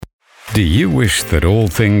Do you wish that all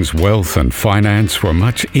things wealth and finance were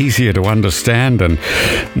much easier to understand and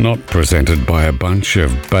not presented by a bunch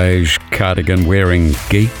of beige cardigan-wearing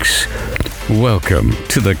geeks? Welcome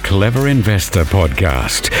to the Clever Investor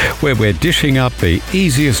Podcast, where we're dishing up the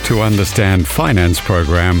easiest to understand finance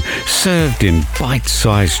program served in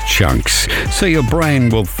bite-sized chunks, so your brain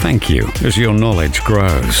will thank you as your knowledge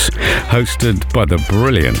grows. Hosted by the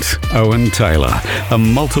brilliant Owen Taylor, a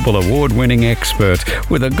multiple award-winning expert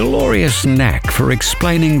with a glorious knack for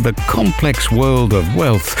explaining the complex world of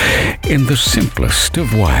wealth in the simplest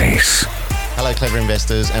of ways. Hello, Clever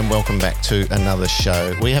Investors, and welcome back to another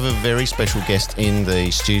show. We have a very special guest in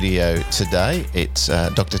the studio today. It's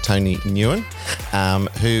Dr. Tony Nguyen,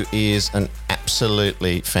 who is an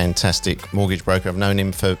absolutely fantastic mortgage broker. I've known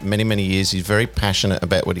him for many, many years. He's very passionate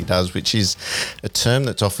about what he does, which is a term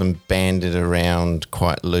that's often bandied around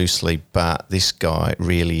quite loosely, but this guy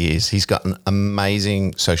really is. He's got an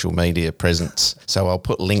amazing social media presence, so I'll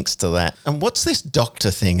put links to that. And what's this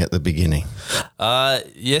doctor thing at the beginning?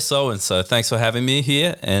 Yes, Owen. So thanks for having me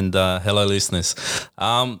here, and hello, listeners.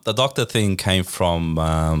 The doctor thing came from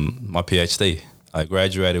my PhD. I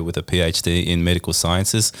graduated with a PhD in medical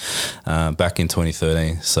sciences back in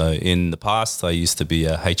 2013. So in the past, I used to be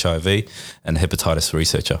a HIV and hepatitis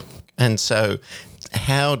researcher. And so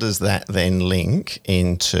how does that then link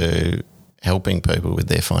into helping people with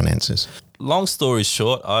their finances? Long story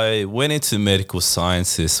short, I went into medical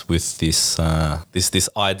sciences with this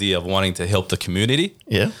idea of wanting to help the community.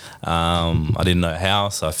 Yeah. I didn't know how,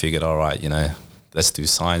 so I figured, all right, let's do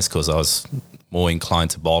science, because I was more inclined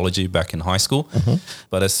to biology back in high school. Mm-hmm.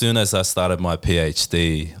 But as soon as I started my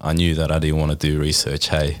PhD, I knew that I didn't want to do research.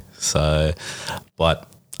 But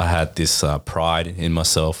I had this pride in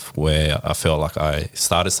myself where I felt like I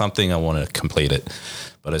started something, I wanted to complete it.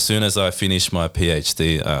 But as soon as I finished my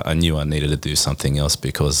PhD, I knew I needed to do something else,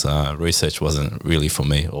 because research wasn't really for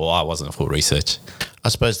me, or I wasn't for research. I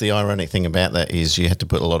suppose the ironic thing about that is you had to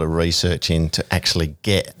put a lot of research in to actually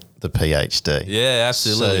get the PhD. Yeah,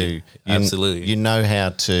 absolutely. So absolutely. You know how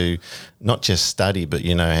to not just study, but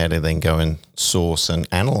you know how to then go and source and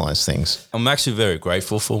analyse things. I'm actually very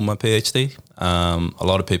grateful for my PhD. A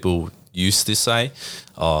lot of people used to say,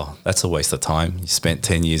 oh, that's a waste of time. You spent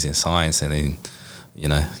 10 years in science and then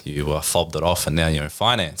you fobbed it off and now you're in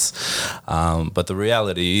finance. But the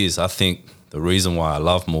reality is, I think the reason why I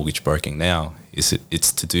love mortgage broking now is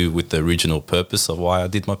it's to do with the original purpose of why I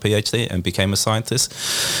did my PhD and became a scientist.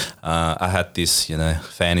 I had this,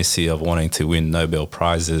 fantasy of wanting to win Nobel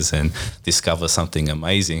Prizes and discover something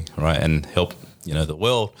amazing, right, and help, the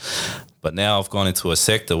world. But now I've gone into a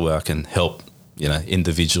sector where I can help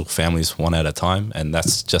individual families one at a time, and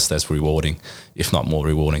that's just as rewarding, if not more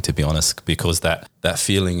rewarding, to be honest, because that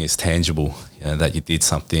feeling is tangible, that you did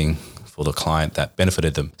something for the client that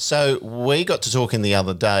benefited them. So we got to talking the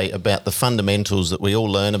other day about the fundamentals that we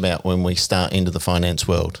all learn about when we start into the finance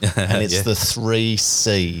world, and it's the 3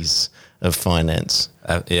 C's of finance.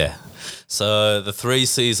 So the 3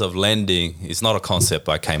 C's of lending is not a concept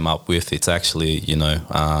I came up with. It's actually,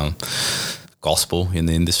 gospel in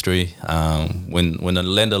the industry. When a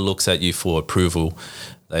lender looks at you for approval,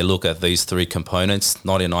 they look at these 3 components,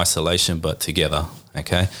 not in isolation, but together,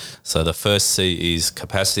 okay? So the first C is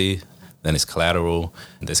capacity, then it's collateral,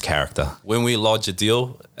 and there's character. When we lodge a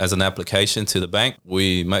deal as an application to the bank,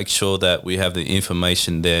 we make sure that we have the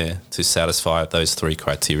information there to satisfy those 3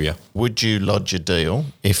 criteria. Would you lodge a deal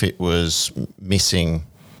if it was missing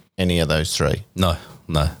any of those 3? No.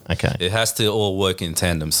 Okay. It has to all work in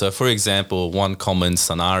tandem. So, for example, one common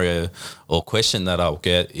scenario or question that I'll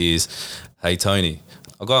get is, hey, Tony,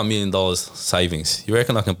 I've got $1 million savings. You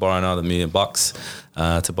reckon I can borrow another $1 million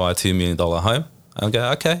to buy a $2 million home? I'll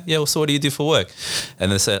go, okay, yeah, well, so what do you do for work?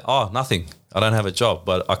 And they said, oh, nothing. I don't have a job,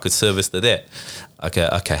 but I could service the debt.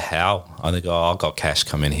 Okay, how? I think, I've got cash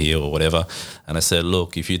coming here or whatever. And I said,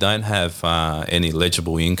 look, if you don't have any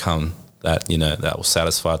legible income that will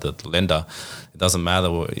satisfy the lender, it doesn't matter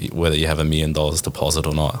whether you have $1 million deposit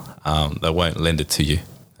or not. They won't lend it to you.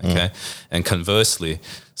 Okay. And conversely,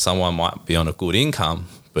 someone might be on a good income,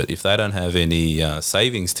 but if they don't have any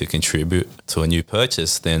savings to contribute to a new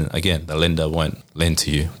purchase, then again, the lender won't lend to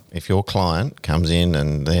you. If your client comes in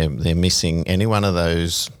and they're missing any one of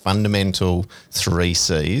those fundamental 3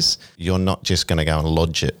 C's, you're not just going to go and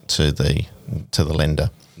lodge it to the lender.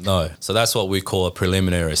 No. So that's what we call a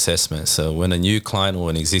preliminary assessment. So when a new client or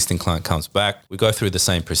an existing client comes back, we go through the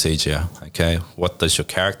same procedure. Okay. What does your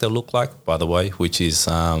character look like, by the way, which is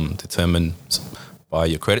determined by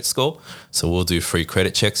your credit score. So we'll do free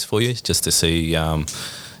credit checks for you just to see,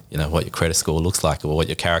 what your credit score looks like or what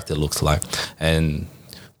your character looks like. And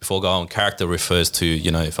before going, character refers to,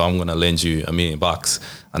 if I'm going to lend you $1 million,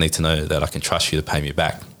 I need to know that I can trust you to pay me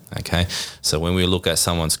back. Okay. So when we look at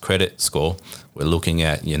someone's credit score, we're looking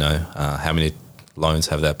at, how many loans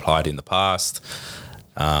have they applied in the past,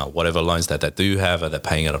 whatever loans that they do have, are they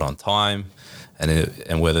paying it on time,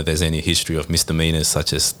 and whether there's any history of misdemeanors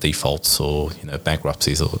such as defaults or,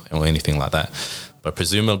 bankruptcies or anything like that. But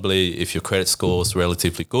presumably, if your credit score is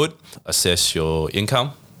relatively good, assess your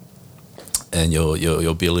income and your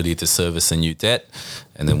ability to service a new debt,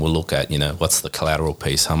 and then we'll look at, what's the collateral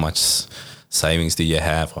piece, how much savings do you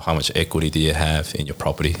have, or how much equity do you have in your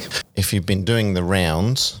property. If you've been doing the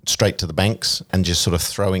rounds straight to the banks and just sort of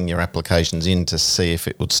throwing your applications in to see if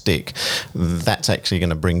it would stick, that's actually going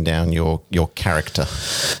to bring down your character.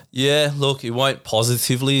 Yeah, look, it won't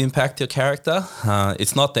positively impact your character.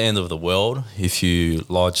 It's not the end of the world if you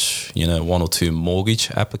lodge, 1 or 2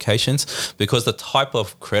 mortgage applications, because the type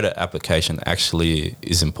of credit application actually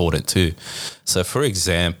is important too. So, for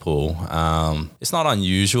example, it's not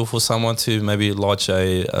unusual for someone to maybe lodge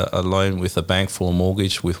a loan with a bank for a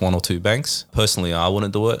mortgage with 1 or 2 banks. Personally, I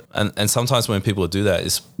wouldn't do it. And sometimes when people do that,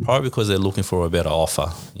 it's probably because they're looking for a better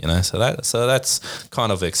offer, So that's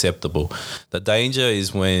kind of acceptable. The danger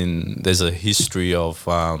is when there's a history of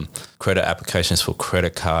credit applications for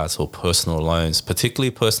credit cards or personal loans, particularly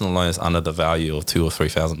personal loans under the value of $2,000 or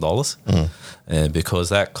 $3,000, because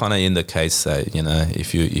that kind of indicates that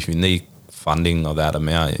if you need funding of that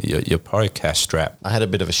amount, you're probably cash strapped. I had a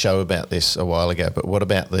bit of a show about this a while ago, but what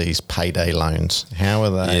about these payday loans? How are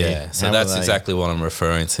they? Yeah, so that's exactly what I'm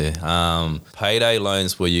referring to. Payday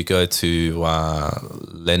loans where you go to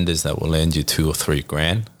lenders that will lend you $2,000 or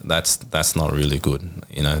 $3,000. That's not really good.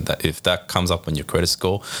 That if that comes up on your credit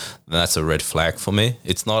score, then that's a red flag for me.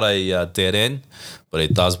 It's not a dead end, but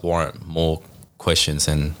it does warrant more questions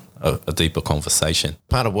and a deeper conversation.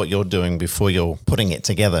 Part of what you're doing before you're putting it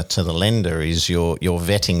together to the lender is you're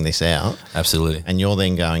vetting this out. Absolutely. And you're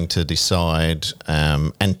then going to decide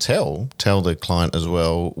and tell the client as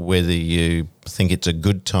well whether you think it's a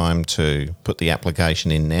good time to put the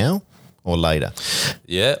application in now or later.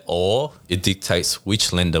 Yeah, or it dictates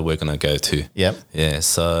which lender we're going to go to. Yep. Yeah,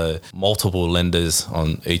 so multiple lenders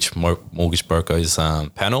on each mortgage broker's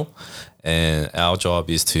panel. And our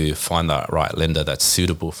job is to find that right lender that's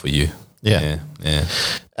suitable for you. Yeah.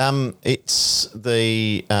 It's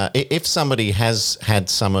the if somebody has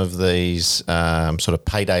had some of these sort of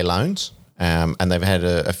payday loans, and they've had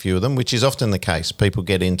a few of them, which is often the case. People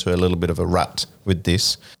get into a little bit of a rut with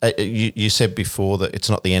this. You said before that it's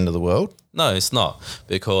not the end of the world. No, it's not,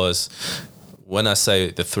 because when I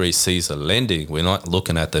say the 3 C's of lending, we're not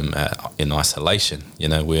looking at them in isolation.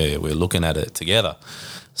 We're looking at it together.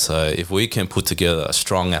 So if we can put together a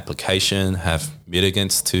strong application, have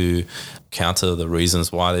mitigants to counter the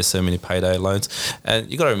reasons why there's so many payday loans. And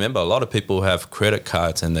you got to remember, a lot of people have credit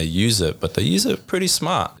cards and they use it, but they use it pretty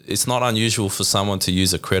smart. It's not unusual for someone to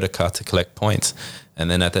use a credit card to collect points, and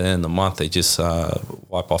then at the end of the month, they just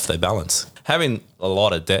wipe off their balance. Having a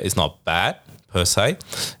lot of debt is not bad per se.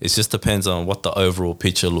 It just depends on what the overall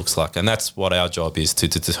picture looks like. And that's what our job is, to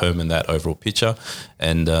determine that overall picture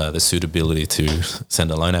and the suitability to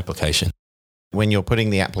send a loan application. When you're putting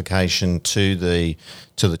the application to the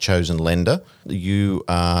chosen lender, you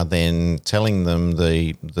are then telling them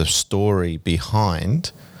the story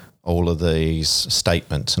behind all of these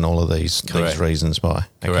statements and all of these reasons why.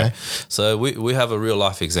 Okay? Correct. So we have a real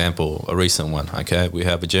life example, a recent one. Okay, we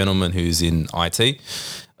have a gentleman who's in IT,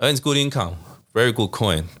 earns good income, very good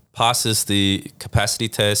coin, passes the capacity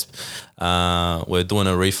test. We're doing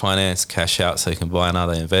a refinance, cash out so he can buy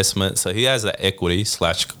another investment. So he has that equity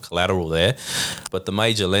 / collateral there, but the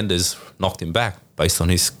major lenders knocked him back based on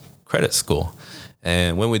his credit score.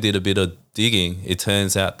 And when we did a bit of digging, it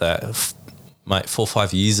turns out that 4 or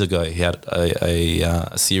 5 years ago, he had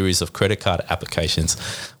a series of credit card applications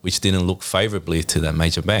which didn't look favourably to that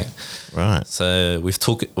major bank. Right. So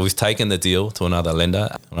we've taken the deal to another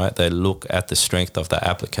lender. Right. They look at the strength of the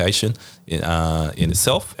application in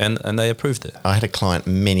itself, and they approved it. I had a client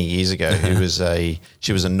many years ago who was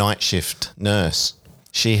she was a night shift nurse.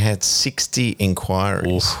 She had 60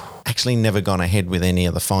 inquiries. Oof. Actually never gone ahead with any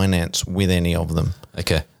of the finance with any of them.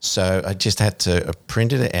 Okay. So I just had to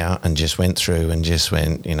printed it out and just went through and just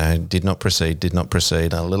went, did not proceed,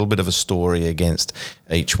 a little bit of a story against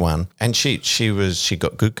each one. And she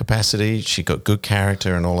got good capacity, she got good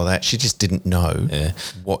character and all of that. She just didn't know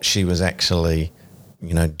what she was actually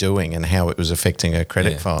doing and how it was affecting her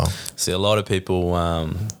credit file. See, a lot of people,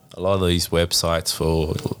 a lot of these websites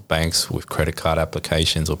for banks with credit card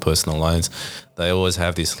applications or personal loans, they always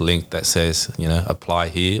have this link that says, apply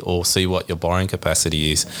here or see what your borrowing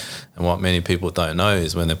capacity is. And what many people don't know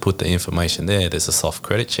is when they put the information there, there's a soft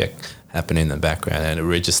credit check happening in the background, and it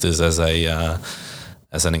registers as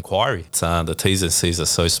an inquiry. The T's and C's are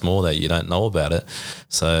so small that you don't know about it.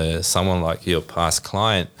 So someone like your past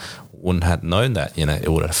client wouldn't have known that, it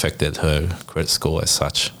would have affected her credit score as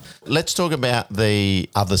such. Let's talk about the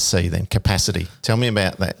other C then, capacity. Tell me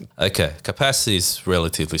about that. Okay, capacity is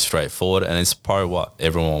relatively straightforward, and it's probably what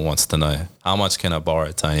everyone wants to know. How much can I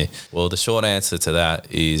borrow, Tony? Well, the short answer to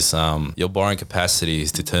that is your borrowing capacity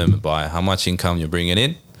is determined by how much income you're bringing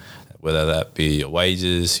in, whether that be your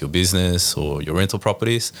wages, your business, or your rental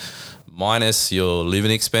properties, minus your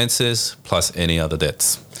living expenses, plus any other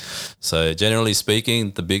debts. So generally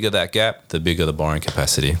speaking, the bigger that gap, the bigger the borrowing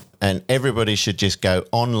capacity. And everybody should just go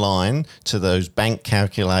online to those bank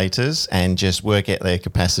calculators and just work out their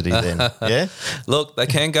capacity then, yeah? Look, they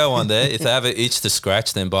can go on there. If they have an itch to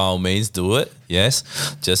scratch, then by all means do it, yes.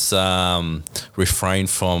 Just refrain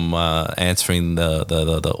from answering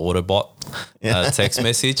the Autobot text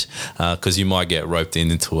message because you might get roped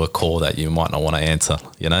into a call that you might not want to answer,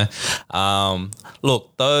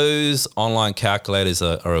 Look, those online calculators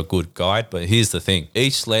are a good guide, but here's the thing.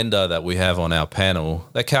 Each lender that we have on our panel,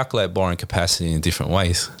 they calculate borrowing capacity in different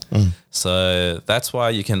ways. So that's why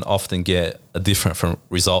you can often get a different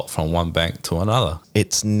result from one bank to another.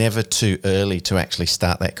 It's never too early to actually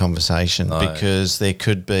start that conversation because there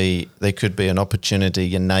could be an opportunity.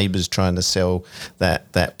 Your neighbour's trying to sell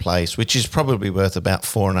that place, which is probably worth about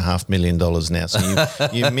 $4.5 million now. So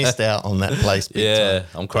you missed out on that place. Yeah,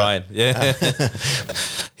 I'm crying.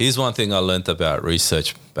 Here's one thing I learned about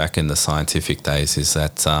research back in the scientific days is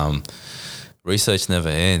that research never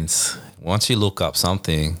ends. Once you look up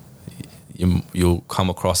something, you'll come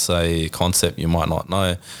across a concept you might not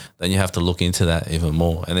know, then you have to look into that even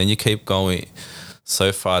more. And then you keep going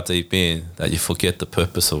so far deep in that you forget the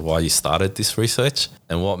purpose of why you started this research.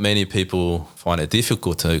 And what many people find it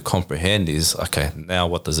difficult to comprehend is, okay, now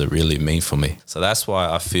what does it really mean for me? So that's why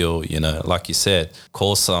I feel, like you said,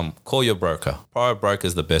 call your broker. Private broker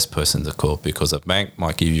is the best person to call because a bank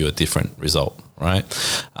might give you a different result, right?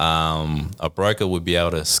 A broker would be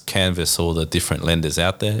able to canvass all the different lenders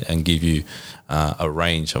out there and give you a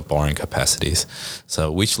range of borrowing capacities.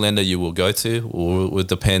 So which lender you will go to it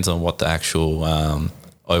depends on what the actual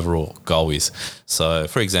overall goal is. So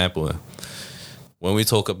for example, when we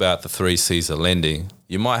talk about the 3 C's of lending,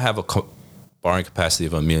 you might have a borrowing capacity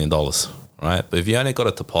of $1 million, right? But if you only got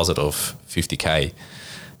a deposit of $50K,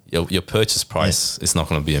 your purchase price is not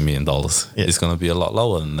going to be $1 million. It's going to be a lot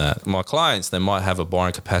lower than that. My clients, they might have a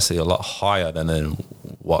borrowing capacity a lot higher than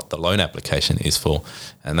what the loan application is for.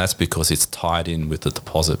 And that's because it's tied in with the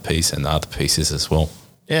deposit piece and the other pieces as well.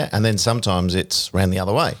 Yeah, and then sometimes it's ran the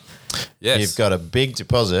other way. Yes. You've got a big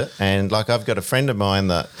deposit, and like I've got a friend of mine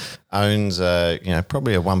that owns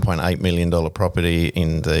probably a $1.8 million property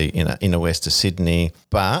in the inner west of Sydney,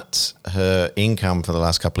 but her income for the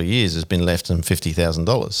last couple of years has been less than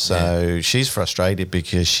 $50,000. So she's frustrated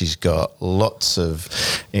because she's got lots of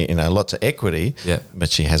equity, but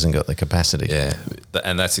she hasn't got the capacity. Yeah,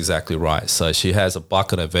 and that's exactly right. So she has a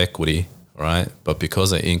bucket of equity, right? But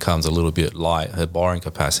because her income's a little bit light, her borrowing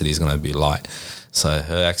capacity is going to be light. So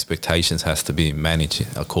her expectations has to be managed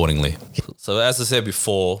accordingly. So as I said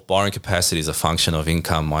before, borrowing capacity is a function of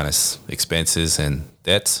income minus expenses and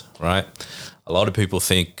debts, right? A lot of people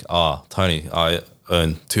think, Tony, I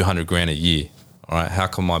earn $200,000 a year. All right, how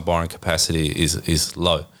come my borrowing capacity is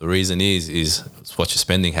low? The reason is what your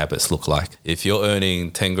spending habits look like. If you're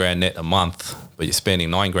earning $10,000 net a month, but you're spending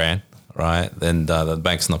 $9,000, right, then the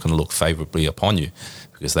bank's not going to look favorably upon you,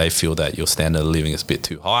 because they feel that your standard of living is a bit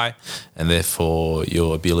too high and therefore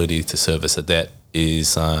your ability to service a debt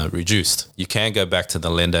is reduced. You can go back to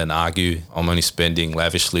the lender and argue, I'm only spending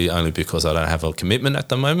lavishly only because I don't have a commitment at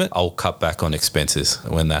the moment. I'll cut back on expenses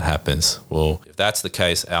when that happens. Well, if that's the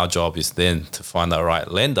case, our job is then to find the right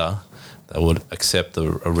lender that would accept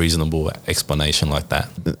a reasonable explanation like that.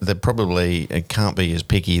 They probably can't be as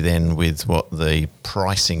picky then with what the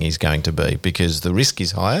pricing is going to be because the risk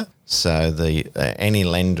is higher. So any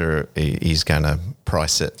lender is going to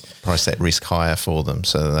price that risk higher for them.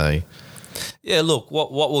 So they... Yeah, look,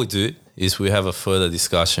 what we'll do is we have a further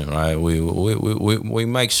discussion, right? We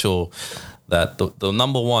make sure that the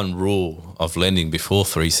number one rule of lending before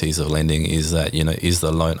 3 C's of lending is that, is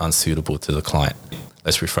the loan unsuitable to the client?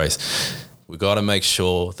 Let's rephrase. we got to make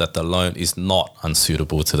sure that the loan is not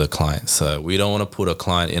unsuitable to the client. So we don't want to put a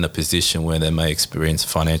client in a position where they may experience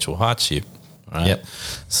financial hardship, right? Yep.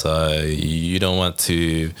 So you don't want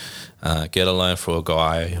to get a loan for a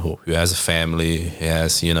guy who has a family, he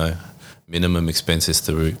has, minimum expenses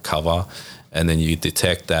to cover, and then you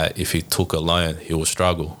detect that if he took a loan, he will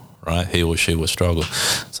struggle, right? He or she will struggle.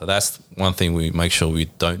 So that's one thing we make sure we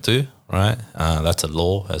don't do, right? That's a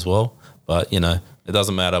law as well. But, it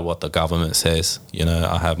doesn't matter what the government says.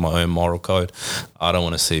 I have my own moral code. I don't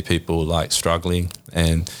want to see people like struggling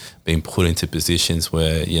and being put into positions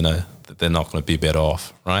where, they're not going to be better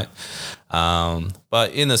off, right?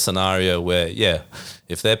 But in a scenario where,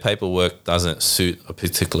 if their paperwork doesn't suit a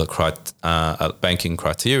particular banking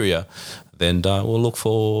criteria, then we'll look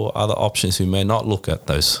for other options who may not look at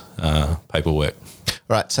those paperwork.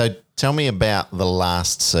 Right. So tell me about the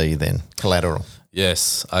last C then, collateral.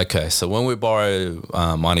 Yes. Okay. So when we borrow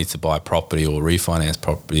money to buy property or refinance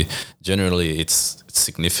property, generally it's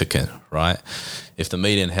significant, right? If the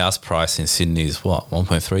median house price in Sydney is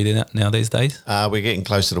 1.3 now these days? We're getting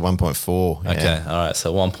closer to 1.4. Yeah. Okay. All right.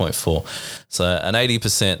 So 1.4. So an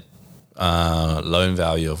 80% loan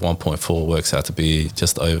value of 1.4 works out to be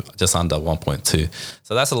just under 1.2.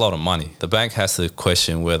 So that's a lot of money. The bank has to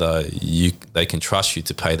question whether they can trust you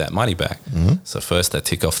to pay that money back. Mm-hmm. So first they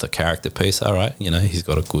tick off the character piece. All right, he's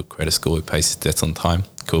got a good credit score, he pays his debts on time.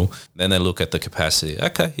 Cool. Then they look at the capacity.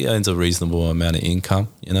 Okay, he earns a reasonable amount of income.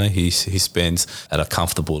 He spends at a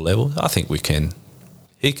comfortable level. I think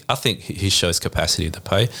I think he shows capacity to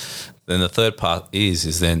pay. Then the third part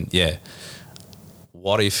is then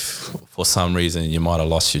what if for some reason you might have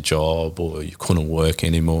lost your job or you couldn't work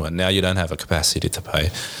anymore and now you don't have a capacity to pay?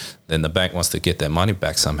 Then the bank wants to get their money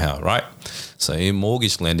back somehow, right? So in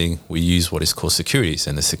mortgage lending, we use what is called securities,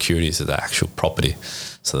 and the securities are the actual property.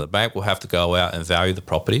 So the bank will have to go out and value the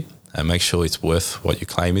property and make sure it's worth what you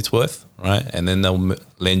claim it's worth, right? And then they'll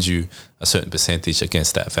lend you a certain percentage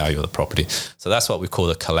against that value of the property. So that's what we call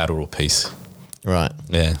the collateral piece. Right.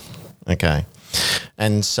 Yeah. Okay.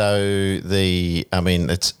 And so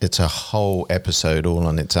it's a whole episode all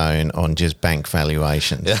on its own on just bank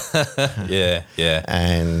valuations. Yeah.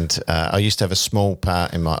 And I used to have a small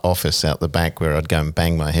part in my office out the back where I'd go and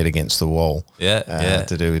bang my head against the wall.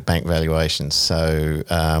 To do with bank valuations. So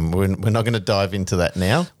we're not going to dive into that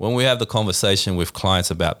now. When we have the conversation with clients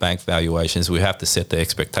about bank valuations, we have to set the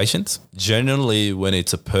expectations. Generally, when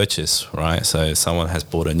it's a purchase, right? So someone has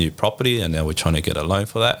bought a new property and now we're trying to get a loan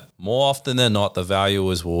for that. More often than not, the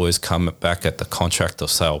valuers will always come back at the contract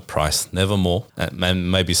of sale price, never more,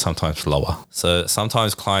 and maybe sometimes lower. So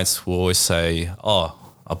sometimes clients will always say,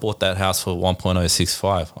 I bought that house for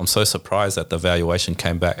 1.065. I'm so surprised that the valuation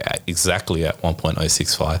came back exactly at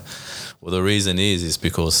 1.065. Well, the reason is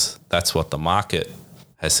because that's what the market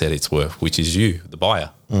has said it's worth, which is you, the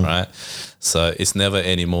buyer, right? So it's never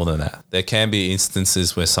any more than that. There can be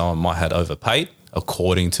instances where someone might have overpaid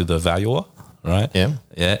according to the valuer, right?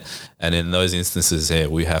 Yeah. And in those instances,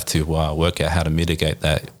 we have to work out how to mitigate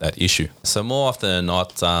that issue. So more often than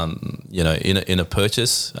not, in a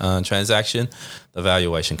purchase transaction, the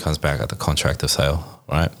valuation comes back at the contract of sale,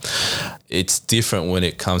 right? It's different when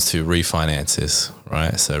it comes to refinances,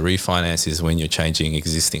 right? So refinance is when you're changing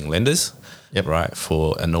existing lenders, right,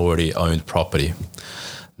 for an already owned property.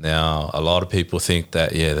 Now, a lot of people think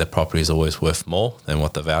that, their property is always worth more than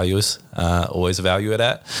what the valuers always value it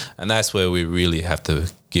at. And that's where we really have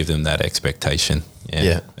to give them that expectation.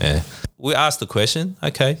 Yeah. We ask the question,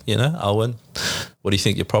 okay, Owen, what do you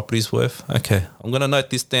think your property's worth? Okay, I'm going to note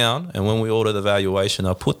this down. And when we order the valuation,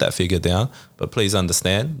 I'll put that figure down. But please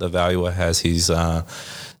understand, the valuer has his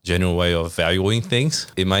general way of valuing things.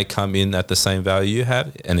 It may come in at the same value you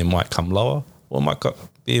have, and it might come lower, or it might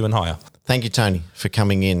be even higher. Thank you, Tony, for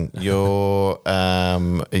coming in. You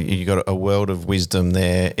got a world of wisdom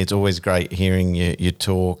there. It's always great hearing you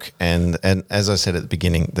talk, and as I said at the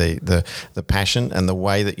beginning, the passion and the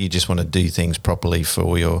way that you just want to do things properly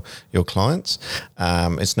for your clients.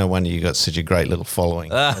 It's no wonder you got such a great little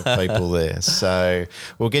following of people there. So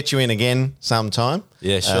we'll get you in again sometime.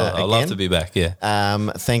 Yeah, sure. I'd love to be back. Yeah.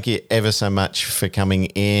 Thank you ever so much for coming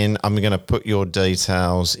in. I'm going to put your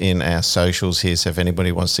details in our socials here, so if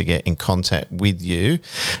anybody wants to get in contact with you,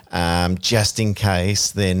 just in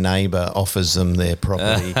case their neighbour offers them their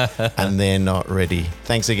property and they're not ready.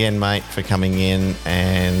 Thanks again, mate, for coming in,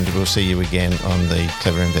 and we'll see you again on the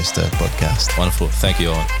Clever Investor podcast. Wonderful. Thank you,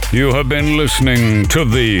 Owen. You have been listening to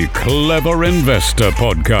the Clever Investor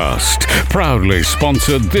podcast, proudly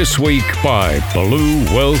sponsored this week by Blue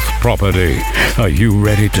Wealth Property. Are you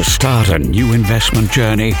ready to start a new investment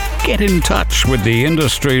journey? Get in touch with the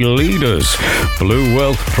industry leaders. Blue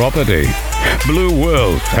Wealth Property. property. Blue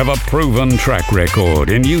Wealth have a proven track record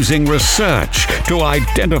in using research to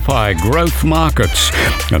identify growth markets,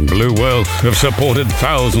 and Blue Wealth have supported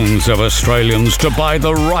thousands of Australians to buy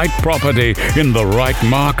the right property in the right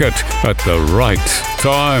market at the right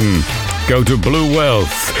time. Go to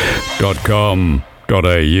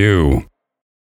bluewealth.com.au.